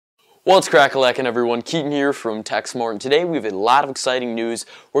What's crack-a-lackin' everyone, Keaton here from TechSmart, and today we have a lot of exciting news.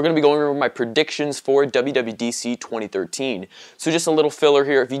 We're going to be going over my predictions for WWDC 2013. So just a little filler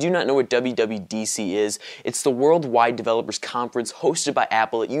here, if you do not know what WWDC is, it's the Worldwide Developers Conference hosted by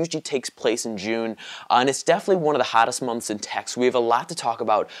Apple. It usually takes place in June, and it's definitely one of the hottest months in tech, so we have a lot to talk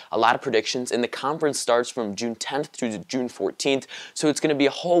about, a lot of predictions, and the conference starts from June 10th through June 14th, so it's going to be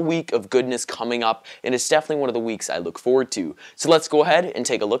a whole week of goodness coming up, and it's definitely one of the weeks I look forward to. So let's go ahead and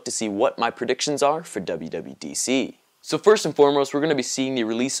take a look to see what my predictions are for WWDC. So first and foremost, we're going to be seeing the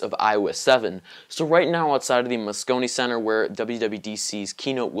release of iOS 7. So right now outside of the Moscone Center where WWDC's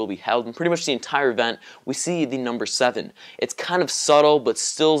keynote will be held, and pretty much the entire event, we see the number 7. It's kind of subtle, but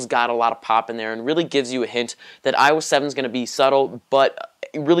still's got a lot of pop in there and really gives you a hint that iOS 7 is going to be subtle, but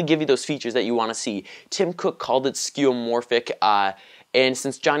really give you those features that you want to see. Tim Cook called it skeuomorphic, and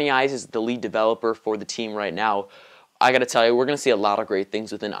since Johnny Ives is the lead developer for the team right now, I gotta tell you, we're gonna see a lot of great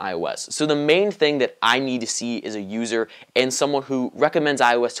things within iOS. So the main thing that I need to see is a user and someone who recommends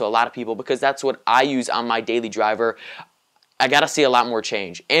iOS to a lot of people, because that's what I use on my daily driver. I gotta see a lot more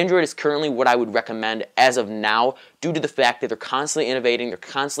change. Android is currently what I would recommend as of now, due to the fact that they're constantly innovating, they're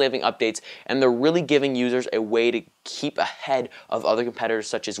constantly having updates, and they're really giving users a way to keep ahead of other competitors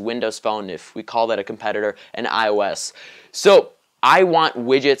such as Windows Phone, if we call that a competitor, and iOS. So I want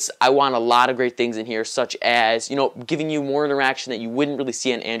widgets, I want a lot of great things in here, such as, giving you more interaction that you wouldn't really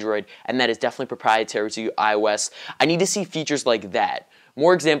see on Android, and that is definitely proprietary to iOS. I need to see features like that,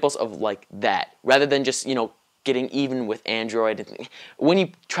 more examples of like that, rather than just, getting even with Android. When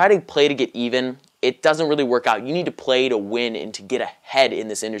you try to play to get even, it doesn't really work out. You need to play to win and to get ahead in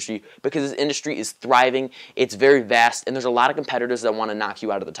this industry, because this industry is thriving, it's very vast, and there's a lot of competitors that want to knock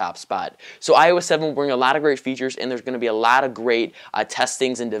you out of the top spot. So iOS 7 will bring a lot of great features, and there's going to be a lot of great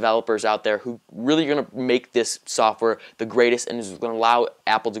testings and developers out there who really are going to make this software the greatest, and is going to allow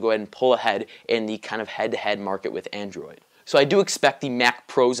Apple to go ahead and pull ahead in the kind of head-to-head market with Android. So I do expect the Mac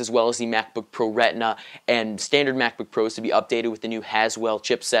Pros as well as the MacBook Pro Retina and standard MacBook Pros to be updated with the new Haswell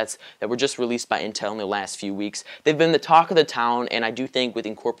chipsets that were just released by Intel in the last few weeks. They've been the talk of the town, and I do think with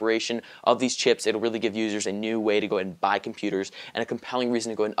incorporation of these chips, it'll really give users a new way to go ahead and buy computers and a compelling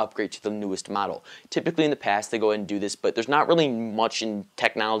reason to go ahead and upgrade to the newest model. Typically in the past, they go ahead and do this, but there's not really much in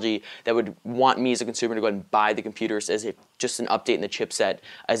technology that would want me as a consumer to go ahead and buy the computers, as if just an update in the chipset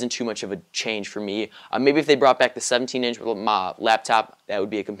isn't too much of a change for me. Maybe if they brought back the 17-inch laptop, that would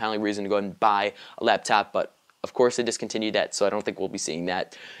be a compelling reason to go ahead and buy a laptop, but of course they discontinued that, so I don't think we'll be seeing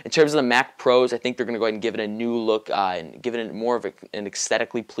that. In terms of the Mac Pros, I think they're going to go ahead and give it a new look and give it more of an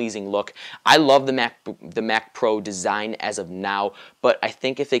aesthetically pleasing look. I love the Mac Pro design as of now, but I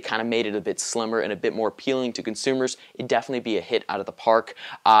think if they kind of made it a bit slimmer and a bit more appealing to consumers, it'd definitely be a hit out of the park.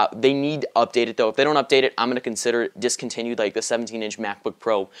 They need to update it though. If they don't update it, I'm going to consider it discontinued like the 17-inch MacBook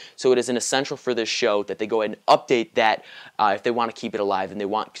Pro. So it is an essential for this show that they go ahead and update that if they want to keep it alive and they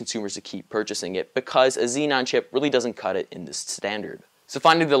want consumers to keep purchasing it, because a Xenon chip really doesn't cut it in this standard. So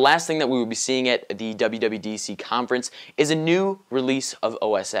finally, the last thing that we will be seeing at the WWDC conference is a new release of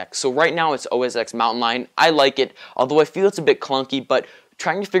OS X. So right now it's OS X Mountain Lion. I like it, although I feel it's a bit clunky, but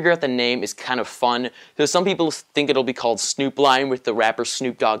trying to figure out the name is kind of fun. So some people think it'll be called Snoop Lion with the rapper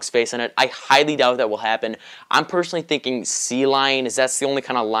Snoop Dogg's face on it. I highly doubt that will happen. I'm personally thinking Sea Lion, as that's the only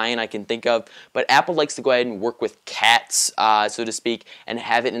kind of lion I can think of. But Apple likes to go ahead and work with cats, so to speak, and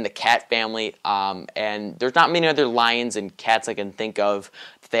have it in the cat family. And there's not many other lions and cats I can think of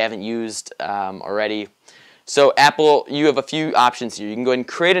that they haven't used already. So Apple, you have a few options here. You can go ahead and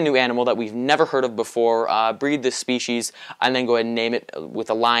create a new animal that we've never heard of before, breed this species, and then go ahead and name it with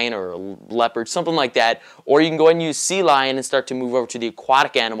a lion or a leopard, something like that. Or you can go ahead and use Sea Lion and start to move over to the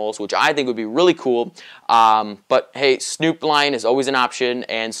aquatic animals, which I think would be really cool. But hey, Snoop Lion is always an option,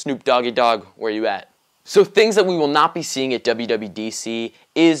 and Snoop Doggy Dog, where you at? So things that we will not be seeing at WWDC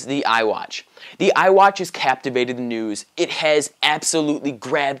is the iWatch. The iWatch has captivated the news. It has absolutely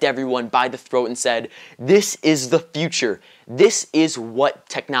grabbed everyone by the throat and said, this is the future. This is what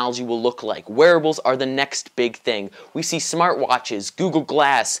technology will look like. Wearables are the next big thing. We see smartwatches, Google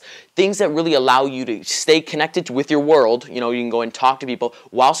Glass, things that really allow you to stay connected with your world. You can go and talk to people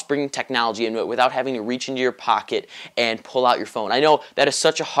whilst bringing technology into it without having to reach into your pocket and pull out your phone. I know that is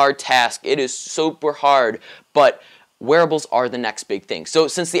such a hard task. It is super hard, but wearables are the next big thing. So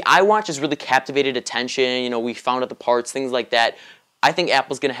since the iWatch has really captivated attention, we found out the parts, things like that, I think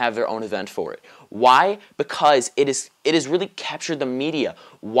Apple's going to have their own event for it. Why? Because it has really captured the media.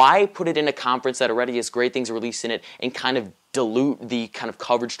 Why put it in a conference that already has great things released in it and kind of dilute the kind of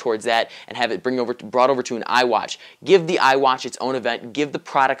coverage towards that and have it brought over to an iWatch. Give the iWatch its own event, give the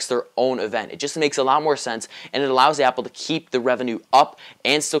products their own event. It just makes a lot more sense, and it allows Apple to keep the revenue up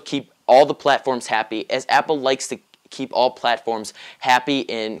and still keep all the platforms happy, as Apple likes to keep all platforms happy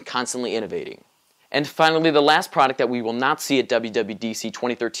and constantly innovating. And finally, the last product that we will not see at WWDC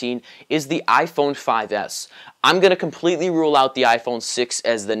 2013 is the iPhone 5S. I'm going to completely rule out the iPhone 6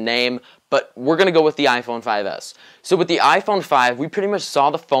 as the name, but we're going to go with the iPhone 5S. So with the iPhone 5, we pretty much saw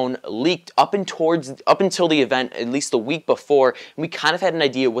the phone leaked up until the event, at least the week before, and we kind of had an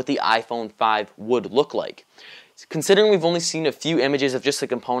idea what the iPhone 5 would look like. Considering we've only seen a few images of just the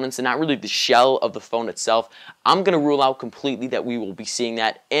components and not really the shell of the phone itself, I'm going to rule out completely that we will be seeing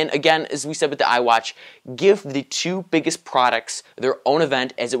that. And again, as we said with the iWatch, give the two biggest products their own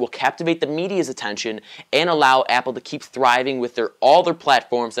event, as it will captivate the media's attention and allow Apple to keep thriving with all their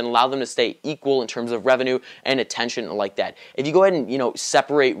platforms and allow them to stay equal in terms of revenue and attention like that. If you go ahead and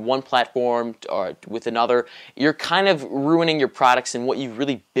separate one platform with another, you're kind of ruining your products and what you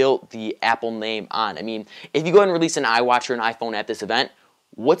really built the Apple name on. I mean, if you go ahead and release an iWatch or an iPhone at this event,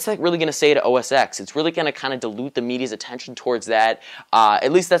 what's that really going to say to OS X? It's really going to kind of dilute the media's attention towards that.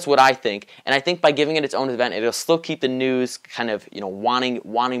 At least that's what I think. And I think by giving it its own event, it'll still keep the news kind of,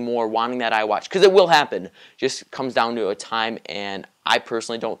 wanting more, wanting that iWatch. Because it will happen. Just comes down to a time, and I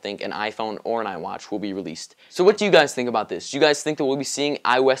personally don't think an iPhone or an iWatch will be released. So what do you guys think about this? Do you guys think that we'll be seeing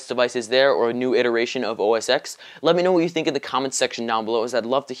iOS devices there or a new iteration of OS X? Let me know what you think in the comments section down below, as I'd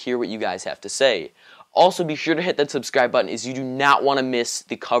love to hear what you guys have to say. Also, be sure to hit that subscribe button, as you do not want to miss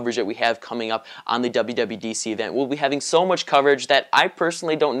the coverage that we have coming up on the WWDC event. We'll be having so much coverage that I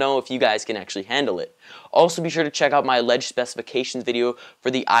personally don't know if you guys can actually handle it. Also, be sure to check out my alleged specifications video for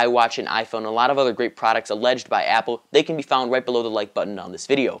the iWatch and iPhone and a lot of other great products alleged by Apple. They can be found right below the like button on this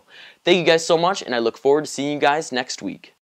video. Thank you guys so much, and I look forward to seeing you guys next week.